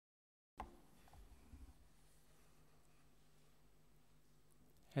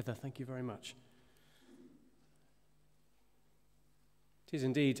Heather, thank you very much. It is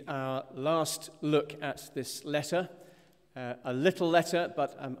indeed our last look at this letter, a little letter,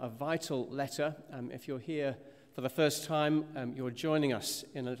 but a vital letter. If you're here for the first time, you're joining us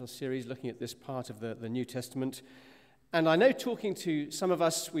in a little series looking at this part of the New Testament. And I know talking to some of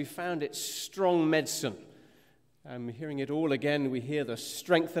us, we found it strong medicine. Hearing it all again, we hear the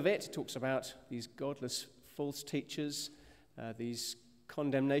strength of it. It talks about these godless false teachers, these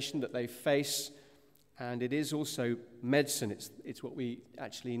condemnation that they face, and it is also medicine. It's what we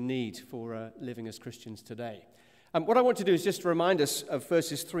actually need for living as Christians today. What I want to do is just remind us of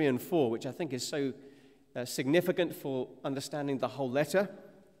verses 3 and 4, which I think is so significant for understanding the whole letter.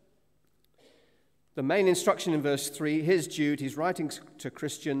 The main instruction in verse 3, here's Jude, he's writing to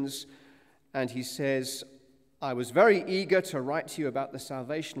Christians, and he says, "I was very eager to write to you about the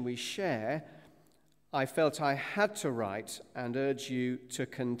salvation we share. I felt I had to write and urge you to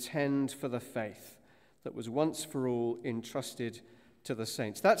contend for the faith that was once for all entrusted to the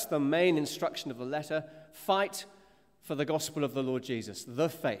saints." That's the main instruction of the letter. Fight for the gospel of the Lord Jesus, the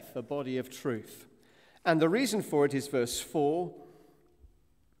faith, the body of truth. And the reason for it is verse 4.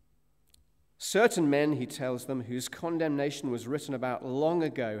 "Certain men," he tells them, "whose condemnation was written about long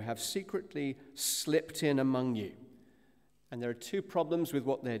ago, have secretly slipped in among you." And there are two problems with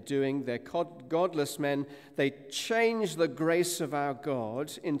what they're doing. They're godless men. They change the grace of our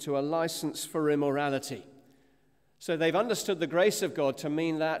God into a license for immorality. So they've understood the grace of God to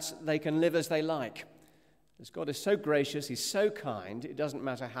mean that they can live as they like. As God is so gracious, he's so kind, it doesn't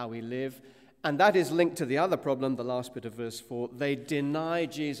matter how we live. And that is linked to the other problem, the last bit of verse 4. They deny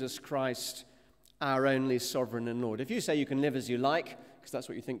Jesus Christ, our only sovereign and Lord. If you say you can live as you like, because that's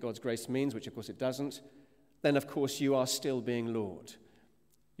what you think God's grace means, which of course it doesn't, then of course you are still being Lord.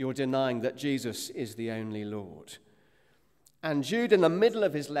 You're denying that Jesus is the only Lord. And Jude, in the middle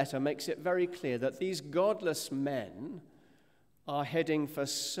of his letter, makes it very clear that these godless men are heading for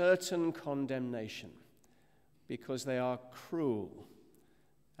certain condemnation because they are cruel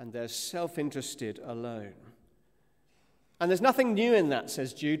and they're self-interested alone. And there's nothing new in that,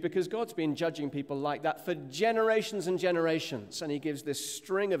 says Jude, because God's been judging people like that for generations and generations. And he gives this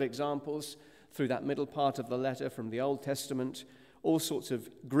string of examples through that middle part of the letter from the Old Testament, all sorts of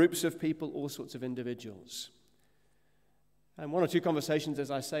groups of people, all sorts of individuals. And one or two conversations, as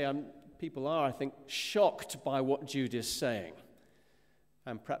I say, people are, I think, shocked by what Jude is saying,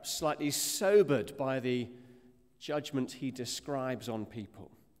 and perhaps slightly sobered by the judgment he describes on people.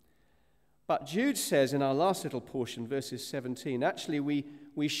 But Jude says in our last little portion, verses 17, actually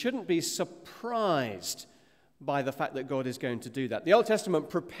we shouldn't be surprised by the fact that God is going to do that. The Old Testament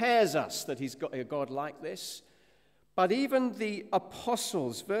prepares us that he's got a God like this. But even the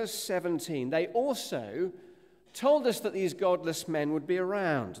apostles, verse 17, they also told us that these godless men would be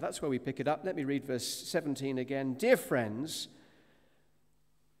around. That's where we pick it up. Let me read verse 17 again. "Dear friends,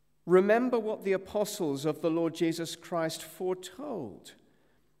 remember what the apostles of the Lord Jesus Christ foretold.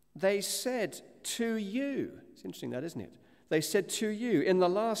 They said to you," it's interesting that, isn't it? "They said to you, in the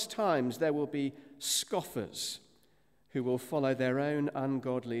last times there will be scoffers who will follow their own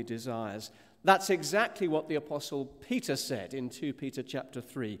ungodly desires." That's exactly what the Apostle Peter said in 2 Peter chapter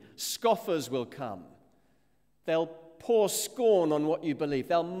 3. Scoffers will come. They'll pour scorn on what you believe.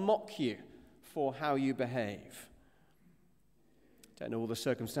 They'll mock you for how you behave. Don't know all the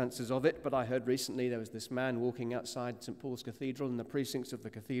circumstances of it, but I heard recently there was this man walking outside St. Paul's Cathedral in the precincts of the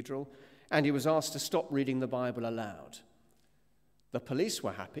cathedral, and he was asked to stop reading the Bible aloud. The police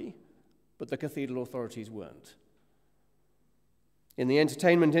were happy, but the cathedral authorities weren't. In the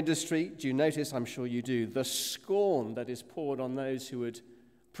entertainment industry, do you notice, I'm sure you do, the scorn that is poured on those who would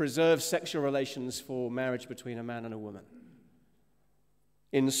preserve sexual relations for marriage between a man and a woman?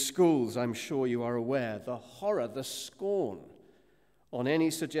 In schools, I'm sure you are aware, the horror, the scorn on any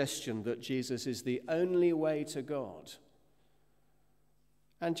suggestion that Jesus is the only way to God.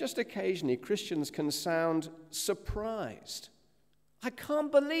 And just occasionally, Christians can sound surprised. I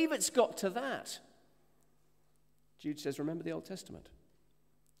can't believe it's got to that. Jude says, remember the Old Testament.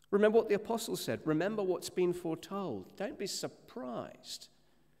 Remember what the apostles said. Remember what's been foretold. Don't be surprised.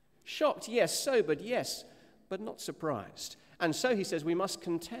 Shocked, yes. Sobered, yes. But not surprised. And so he says we must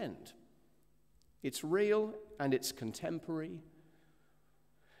contend. It's real and it's contemporary.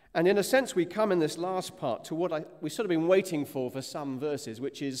 And in a sense, we come in this last part to what we've sort of been waiting for some verses,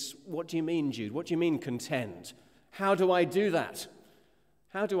 which is, what do you mean, Jude? What do you mean contend? How do I do that?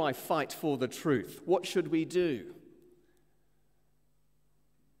 How do I fight for the truth? What should we do?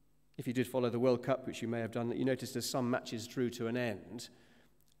 If you did follow the World Cup, which you may have done, you noticed as some matches drew to an end,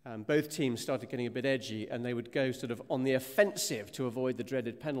 both teams started getting a bit edgy, and they would go sort of on the offensive to avoid the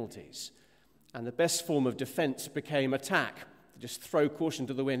dreaded penalties. And the best form of defense became attack. Just throw caution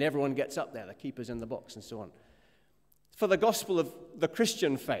to the wind. Everyone gets up there. The keeper's in the box and so on. For the gospel of the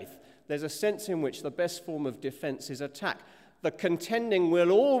Christian faith, there's a sense in which the best form of defense is attack. The contending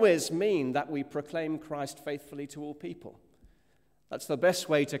will always mean that we proclaim Christ faithfully to all people. That's the best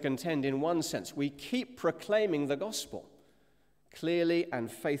way to contend in one sense. We keep proclaiming the gospel clearly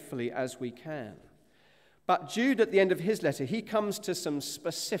and faithfully as we can. But Jude, at the end of his letter, he comes to some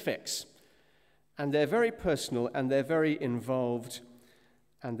specifics. And they're very personal, and they're very involved,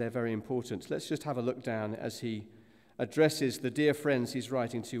 and they're very important. Let's just have a look down as he addresses the dear friends he's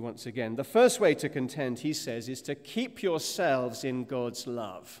writing to once again. The first way to contend, he says, is to keep yourselves in God's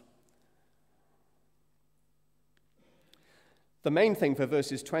love. The main thing for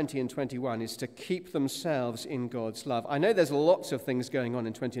verses 20 and 21 is to keep themselves in God's love. I know there's lots of things going on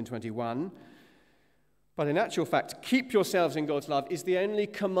in 20 and 21, but in actual fact, keep yourselves in God's love is the only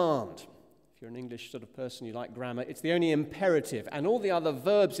command. If you're an English sort of person, you like grammar, it's the only imperative. And all the other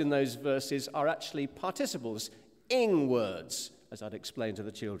verbs in those verses are actually participles, ing words, as I'd explained to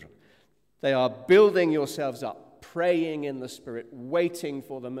the children. They are building yourselves up, praying in the Spirit, waiting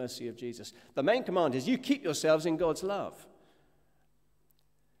for the mercy of Jesus. The main command is you keep yourselves in God's love.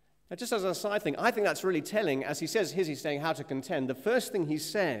 Now, just as a side thing, I think that's really telling. As he says, he's saying how to contend. The first thing he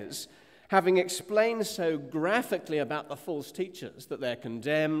says, having explained so graphically about the false teachers, that they're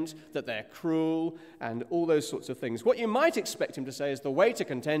condemned, that they're cruel, and all those sorts of things, what you might expect him to say is the way to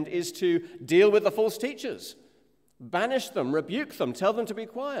contend is to deal with the false teachers. Banish them, rebuke them, tell them to be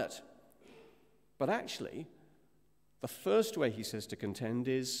quiet. But actually, the first way he says to contend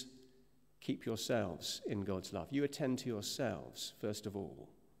is keep yourselves in God's love. You attend to yourselves, first of all.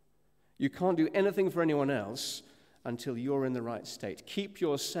 You can't do anything for anyone else until you're in the right state. Keep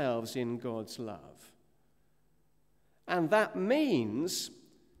yourselves in God's love. And that means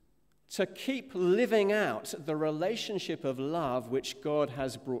to keep living out the relationship of love which God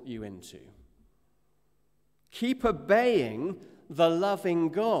has brought you into. Keep obeying the loving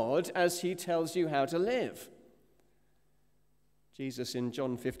God as he tells you how to live. Jesus in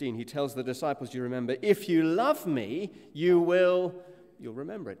John 15, he tells the disciples, you remember, if you love me, you'll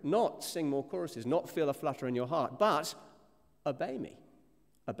remember it. Not sing more choruses, not feel a flutter in your heart, but obey me.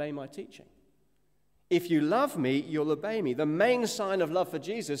 Obey my teaching. If you love me, you'll obey me. The main sign of love for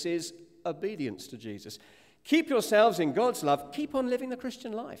Jesus is obedience to Jesus. Keep yourselves in God's love. Keep on living the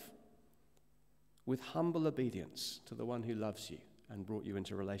Christian life with humble obedience to the one who loves you and brought you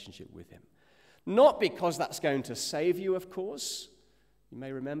into relationship with him. Not because that's going to save you, of course. You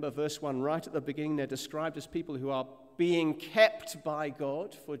may remember verse 1 right at the beginning. They're described as people who are being kept by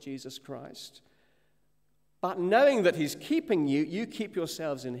God for Jesus Christ. But knowing that he's keeping you, you keep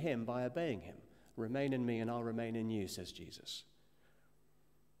yourselves in him by obeying him. Remain in me and I'll remain in you, says Jesus.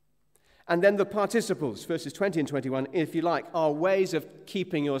 And then the participles, verses 20 and 21, if you like, are ways of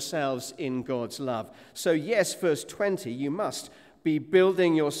keeping yourselves in God's love. So yes, verse 20, you must be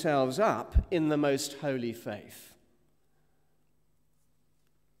building yourselves up in the most holy faith.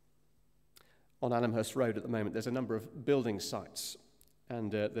 On Allenhurst Road at the moment, there's a number of building sites,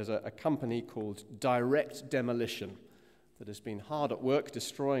 and there's a company called Direct Demolition that has been hard at work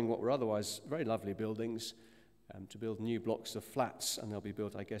destroying what were otherwise very lovely buildings to build new blocks of flats, and they'll be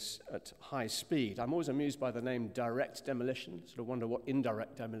built, I guess, at high speed. I'm always amused by the name Direct Demolition, sort of wonder what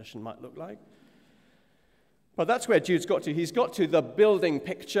indirect demolition might look like. But that's where Jude's got to. He's got to the building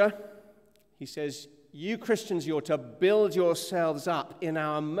picture. He says, you Christians, you're to build yourselves up in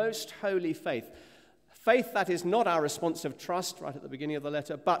our most holy faith. Faith that is not our response of trust, right at the beginning of the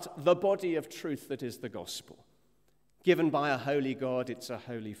letter, but the body of truth that is the gospel. Given by a holy God, it's a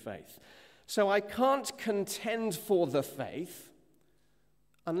holy faith. So I can't contend for the faith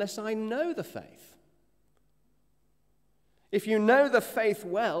unless I know the faith. If you know the faith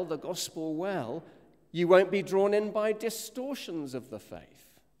well, the gospel well, you won't be drawn in by distortions of the faith.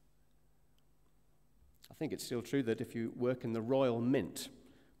 I think it's still true that if you work in the Royal Mint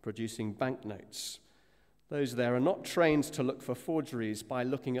producing banknotes, those there are not trained to look for forgeries by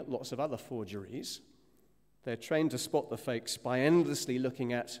looking at lots of other forgeries. They're trained to spot the fakes by endlessly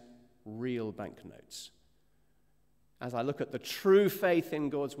looking at real banknotes. As I look at the true faith in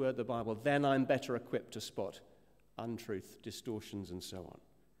God's word, the Bible, then I'm better equipped to spot untruth, distortions, and so on.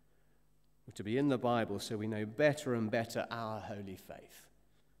 We're to be in the Bible so we know better and better our holy faith.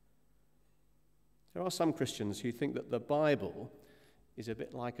 There are some Christians who think that the Bible is a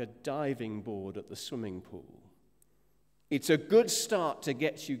bit like a diving board at the swimming pool. It's a good start to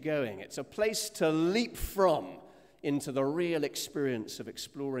get you going. It's a place to leap from into the real experience of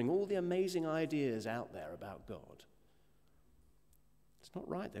exploring all the amazing ideas out there about God. It's not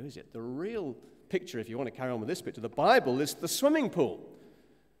right, though, is it? The real picture, if you want to carry on with this picture, the Bible is the swimming pool.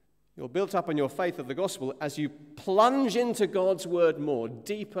 You're built up on your faith of the gospel as you plunge into God's word more,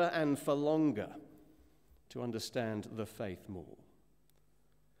 deeper and for longer, to understand the faith more.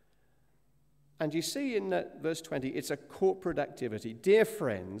 And you see in verse 20, it's a corporate activity. Dear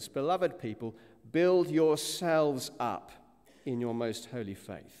friends, beloved people, build yourselves up in your most holy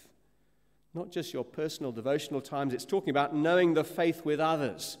faith. Not just your personal devotional times, it's talking about knowing the faith with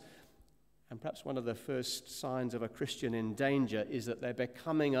others. And perhaps one of the first signs of a Christian in danger is that they're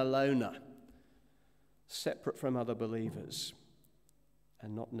becoming a loner, separate from other believers,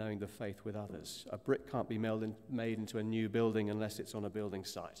 and not knowing the faith with others. A brick can't be made into a new building unless it's on a building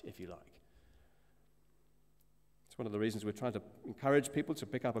site, if you like. It's one of the reasons we're trying to encourage people to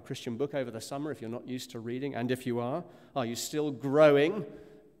pick up a Christian book over the summer if you're not used to reading. And if you are you still growing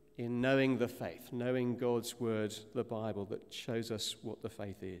in knowing the faith, knowing God's word, the Bible, that shows us what the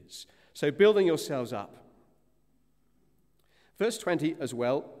faith is? So building yourselves up. Verse 20 as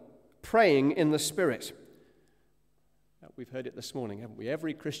well, praying in the Spirit. We've heard it this morning, haven't we?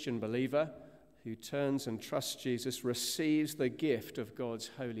 Every Christian believer who turns and trusts Jesus receives the gift of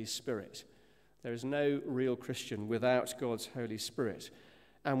God's Holy Spirit. There is no real Christian without God's Holy Spirit.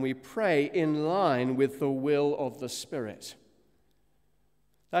 And we pray in line with the will of the Spirit.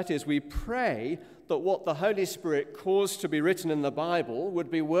 That is, we pray that what the Holy Spirit caused to be written in the Bible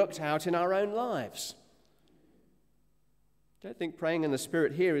would be worked out in our own lives. I don't think praying in the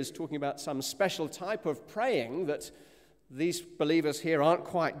Spirit here is talking about some special type of praying that these believers here aren't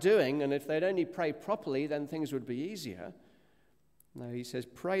quite doing, and if they'd only pray properly, then things would be easier. No, he says,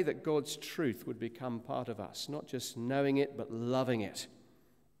 pray that God's truth would become part of us, not just knowing it, but loving it.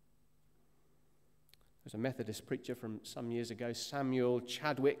 There's a Methodist preacher from some years ago, Samuel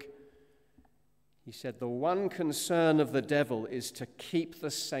Chadwick. He said, the one concern of the devil is to keep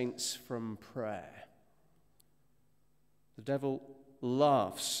the saints from prayer. The devil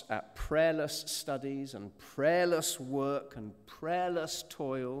laughs at prayerless studies and prayerless work and prayerless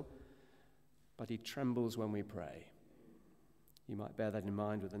toil, but he trembles when we pray. You might bear that in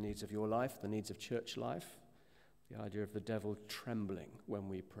mind with the needs of your life, the needs of church life, the idea of the devil trembling when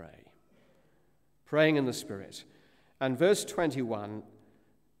we pray. Praying in the Spirit. And verse 21,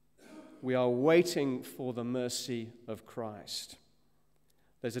 we are waiting for the mercy of Christ.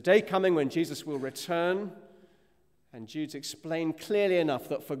 There's a day coming when Jesus will return, and Jude's explained clearly enough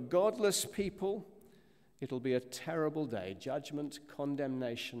that for godless people, it'll be a terrible day, judgment,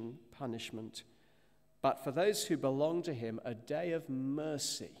 condemnation, punishment. But for those who belong to him, a day of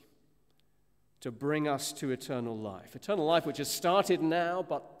mercy to bring us to eternal life which has started now,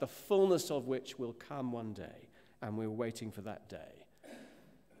 but the fullness of which will come one day, and we're waiting for that day.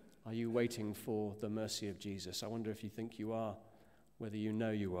 Are you waiting for the mercy of Jesus? I wonder if you think you are, whether you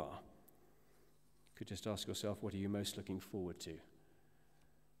know you are. You could just ask yourself, what are you most looking forward to?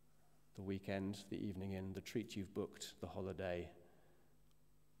 The weekend, the evening in, the treat you've booked, the holiday,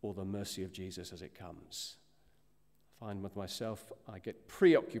 or the mercy of Jesus as it comes? I find with myself, I get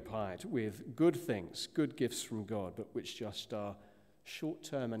preoccupied with good things, good gifts from God, but which just are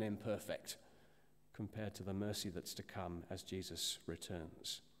short-term and imperfect compared to the mercy that's to come as Jesus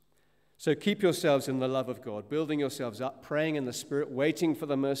returns. So keep yourselves in the love of God, building yourselves up, praying in the Spirit, waiting for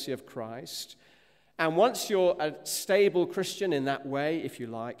the mercy of Christ. And once you're a stable Christian in that way, if you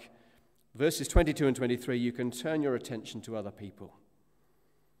like, verses 22 and 23, you can turn your attention to other people.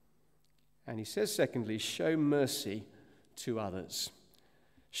 And he says, secondly, show mercy to others.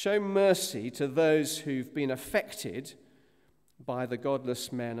 Show mercy to those who've been affected by the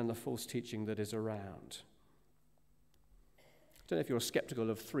godless men and the false teaching that is around. I don't know if you're skeptical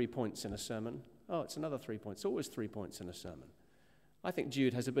of 3 points in a sermon. Oh, it's another 3 points. It's always 3 points in a sermon. I think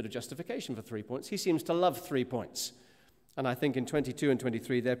Jude has a bit of justification for 3 points. He seems to love 3 points. And I think in 22 and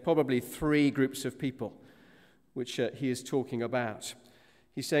 23, there are probably 3 groups of people which he is talking about.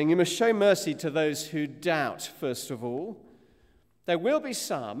 He's saying you must show mercy to those who doubt, first of all. There will be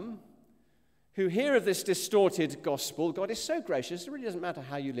some who hear of this distorted gospel. God is so gracious, it really doesn't matter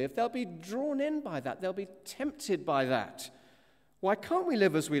how you live. They'll be drawn in by that. They'll be tempted by that. Why can't we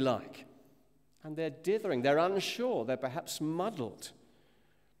live as we like? And they're dithering, they're unsure, they're perhaps muddled.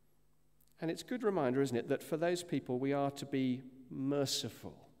 And it's a good reminder, isn't it, that for those people we are to be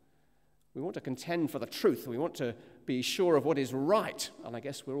merciful. We want to contend for the truth. We want to be sure of what is right. And I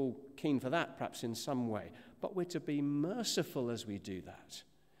guess we're all keen for that, perhaps in some way. But we're to be merciful as we do that.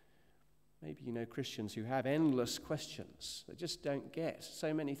 Maybe you know Christians who have endless questions. They just don't get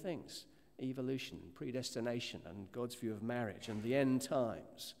so many things. evolution, predestination, and God's view of marriage and the end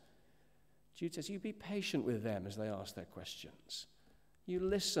times. Jude says, you be patient with them as they ask their questions. You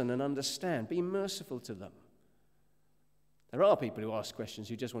listen and understand. Be merciful to them. There are people who ask questions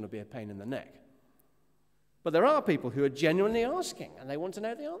who just want to be a pain in the neck. But there are people who are genuinely asking and they want to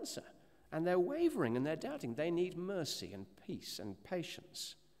know the answer. And they're wavering and they're doubting. They need mercy and peace and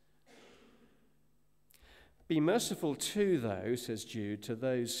patience. Be merciful too, though, says Jude, to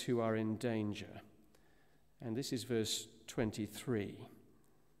those who are in danger. And this is verse 23.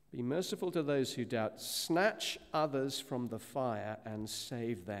 Be merciful to those who doubt. Snatch others from the fire and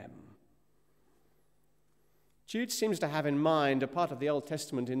save them. Jude seems to have in mind a part of the Old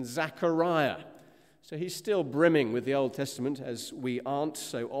Testament in Zechariah. So he's still brimming with the Old Testament, as we aren't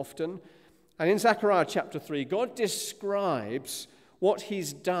so often. And in Zechariah chapter 3, God describes what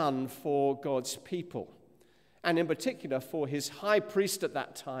he's done for God's people, and in particular for his high priest at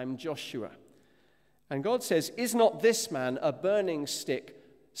that time, Joshua. And God says, is not this man a burning stick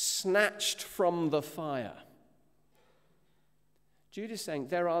snatched from the fire? Jude is saying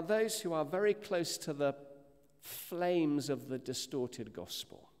there are those who are very close to the flames of the distorted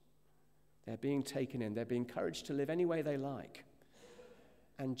gospel. They're being taken in. They're being encouraged to live any way they like.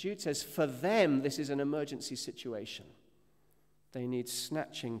 And Jude says for them, this is an emergency situation. They need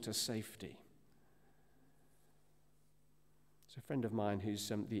snatching to safety. It's a friend of mine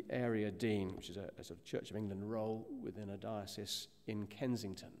who's the area dean, which is a sort of Church of England role within a diocese in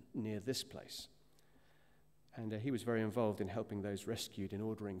Kensington, near this place. And he was very involved in helping those rescued, in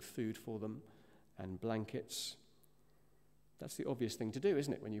ordering food for them and blankets. That's the obvious thing to do,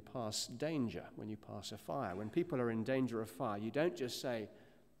 isn't it, when you pass danger, when you pass a fire. When people are in danger of fire, you don't just say,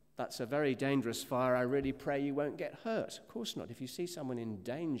 that's a very dangerous fire, I really pray you won't get hurt. Of course not. If you see someone in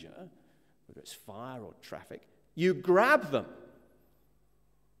danger, whether it's fire or traffic, you grab them.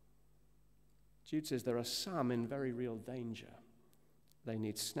 Jude says there are some in very real danger. They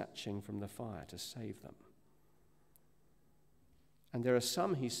need snatching from the fire to save them. And there are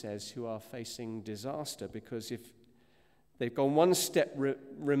some, he says, who are facing disaster because if they've gone one step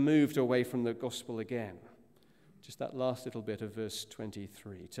removed away from the gospel again. Just that last little bit of verse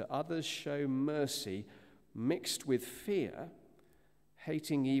 23. To others show mercy mixed with fear,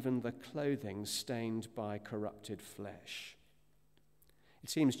 hating even the clothing stained by corrupted flesh. It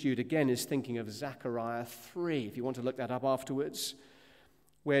seems Jude again is thinking of Zechariah 3, if you want to look that up afterwards,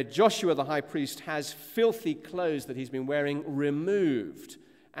 where Joshua the high priest has filthy clothes that he's been wearing removed.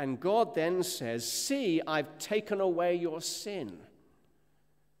 And God then says, see, I've taken away your sin.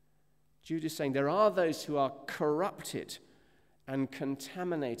 Jude is saying there are those who are corrupted and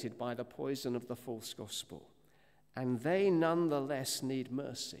contaminated by the poison of the false gospel. And they nonetheless need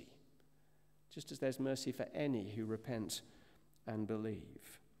mercy, just as there's mercy for any who repent and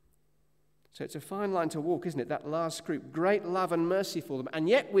believe. So it's a fine line to walk, isn't it? That last group, great love and mercy for them, and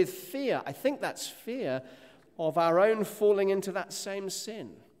yet with fear. I think that's fear of our own falling into that same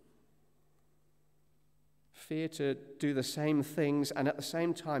sin. Fear to do the same things and at the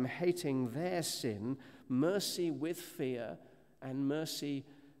same time hating their sin, mercy with fear and mercy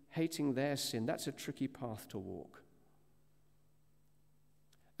hating their sin. That's a tricky path to walk.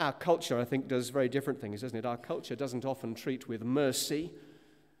 Our culture, I think, does very different things, doesn't it? Our culture doesn't often treat with mercy,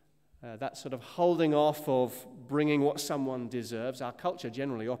 that sort of holding off of bringing what someone deserves. Our culture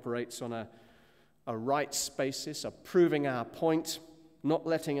generally operates on a rights basis, of proving our point, not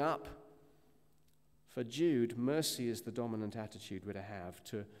letting up. For Jude, mercy is the dominant attitude we're to have,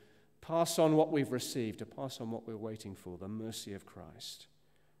 to pass on what we've received, to pass on what we're waiting for, the mercy of Christ.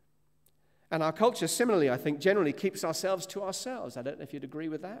 And our culture, similarly, I think, generally keeps ourselves to ourselves. I don't know if you'd agree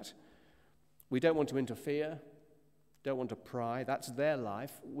with that. We don't want to interfere, don't want to pry. That's their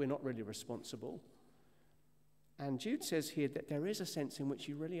life. We're not really responsible. And Jude says here that there is a sense in which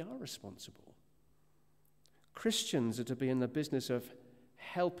you really are responsible. Christians are to be in the business of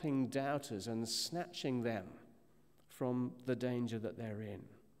helping doubters and snatching them from the danger that they're in.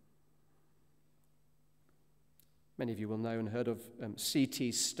 Many of you will know and heard of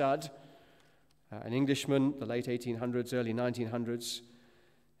C.T. Studd, an Englishman, the late 1800s, early 1900s.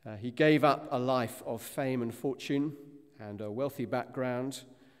 He gave up a life of fame and fortune and a wealthy background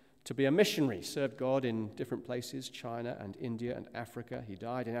to be a missionary, served God in different places, China and India and Africa. He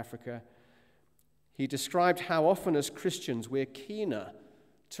died in Africa. He described how often as Christians we're keener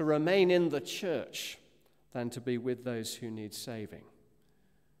to remain in the church than to be with those who need saving.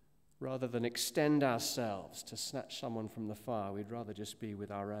 Rather than extend ourselves to snatch someone from the fire, we'd rather just be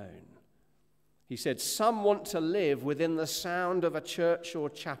with our own. He said, some want to live within the sound of a church or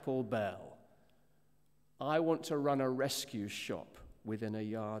chapel bell. I want to run a rescue shop within a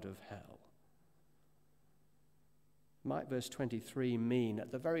yard of hell. Might verse 23 mean,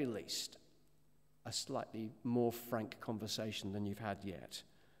 at the very least, a slightly more frank conversation than you've had yet,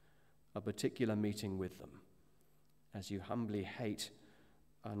 a particular meeting with them, as you humbly hate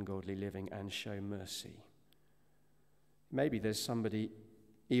ungodly living and show mercy. Maybe there's somebody,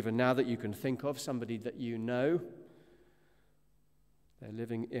 even now that you can think of, somebody that you know, they're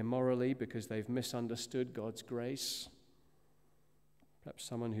living immorally because they've misunderstood God's grace. Perhaps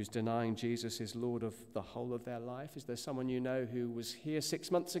someone who's denying Jesus is Lord of the whole of their life. Is there someone you know who was here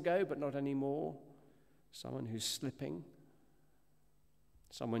 6 months ago but not anymore? Someone who's slipping?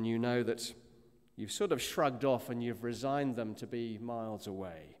 Someone you know that you've sort of shrugged off and you've resigned them to be miles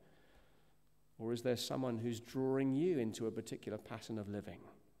away? Or is there someone who's drawing you into a particular pattern of living?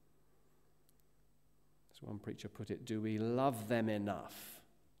 As one preacher put it, do we love them enough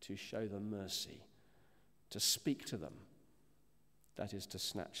to show them mercy, to speak to them? That is, to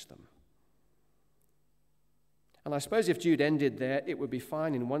snatch them. And I suppose if Jude ended there, it would be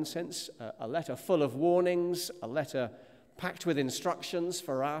fine in one sense, a letter full of warnings, a letter packed with instructions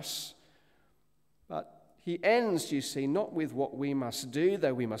for us. But he ends, you see, not with what we must do,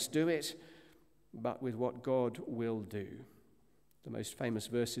 though we must do it, but with what God will do. The most famous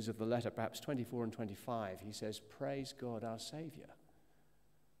verses of the letter, perhaps 24 and 25, he says, "Praise God our Saviour.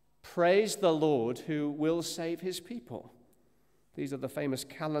 Praise the Lord who will save his people." These are the famous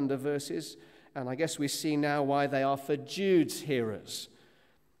calendar verses, and I guess we see now why they are for Jude's hearers.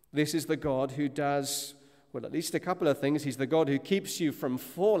 This is the God who does, well, at least a couple of things. He's the God who keeps you from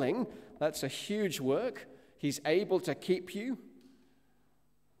falling. That's a huge work. He's able to keep you.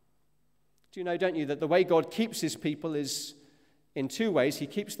 Do you know, don't you, that the way God keeps his people is in two ways. He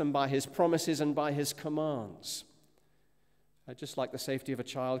keeps them by his promises and by his commands. Just like the safety of a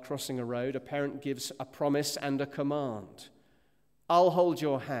child crossing a road, a parent gives a promise and a command. I'll hold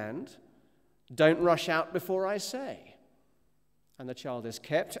your hand. Don't rush out before I say. And the child is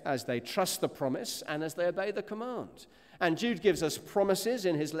kept as they trust the promise and as they obey the command. And Jude gives us promises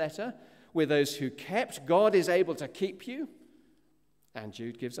in his letter with those who kept. God is able to keep you. And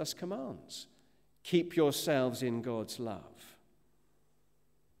Jude gives us commands. Keep yourselves in God's love.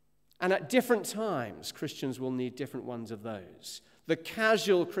 And at different times, Christians will need different ones of those. The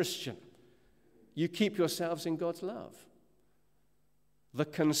casual Christian, you keep yourselves in God's love. The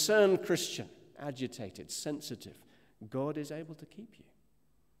concerned Christian, agitated, sensitive, God is able to keep you.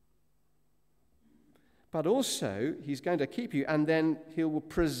 But also, he's going to keep you, and then he will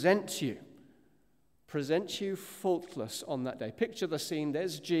present you faultless on that day. Picture the scene.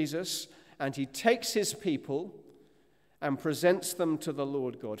 There's Jesus, and he takes his people and presents them to the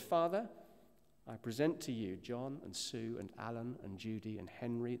Lord God. Father, I present to you John and Sue and Alan and Judy and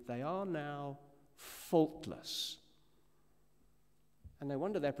Henry. They are now faultless. And no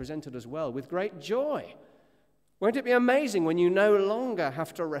wonder they're presented as well with great joy. Won't it be amazing when you no longer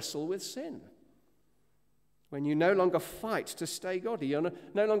have to wrestle with sin? When you no longer fight to stay godly, you're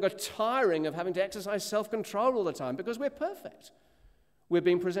no longer tiring of having to exercise self-control all the time because we're perfect. We're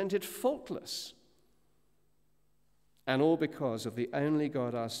being presented faultless. And all because of the only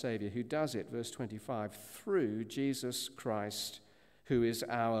God, our Savior, who does it, verse 25, through Jesus Christ, who is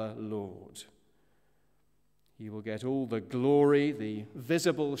our Lord. He will get all the glory, the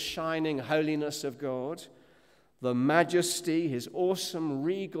visible, shining holiness of God, the majesty, his awesome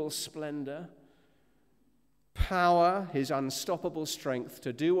regal splendor, power, his unstoppable strength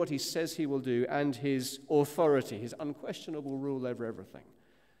to do what he says he will do, and his authority, his unquestionable rule over everything.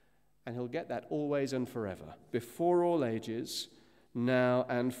 And he'll get that always and forever, before all ages, now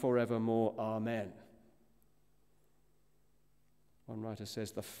and forevermore. Amen. One writer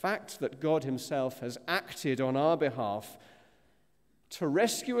says, the fact that God himself has acted on our behalf to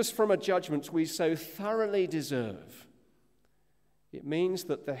rescue us from a judgment we so thoroughly deserve, it means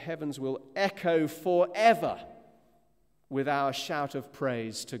that the heavens will echo forever with our shout of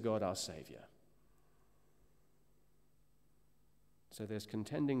praise to God our Savior. So there's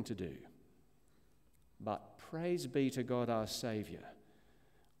contending to do. But praise be to God our Savior.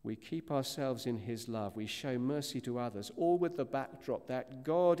 We keep ourselves in his love. We show mercy to others, all with the backdrop that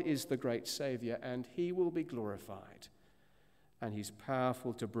God is the great Savior and he will be glorified. And he's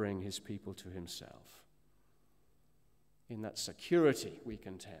powerful to bring his people to himself. In that security we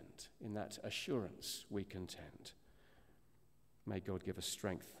contend. In that assurance we contend. May God give us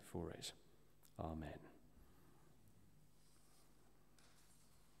strength for it. Amen.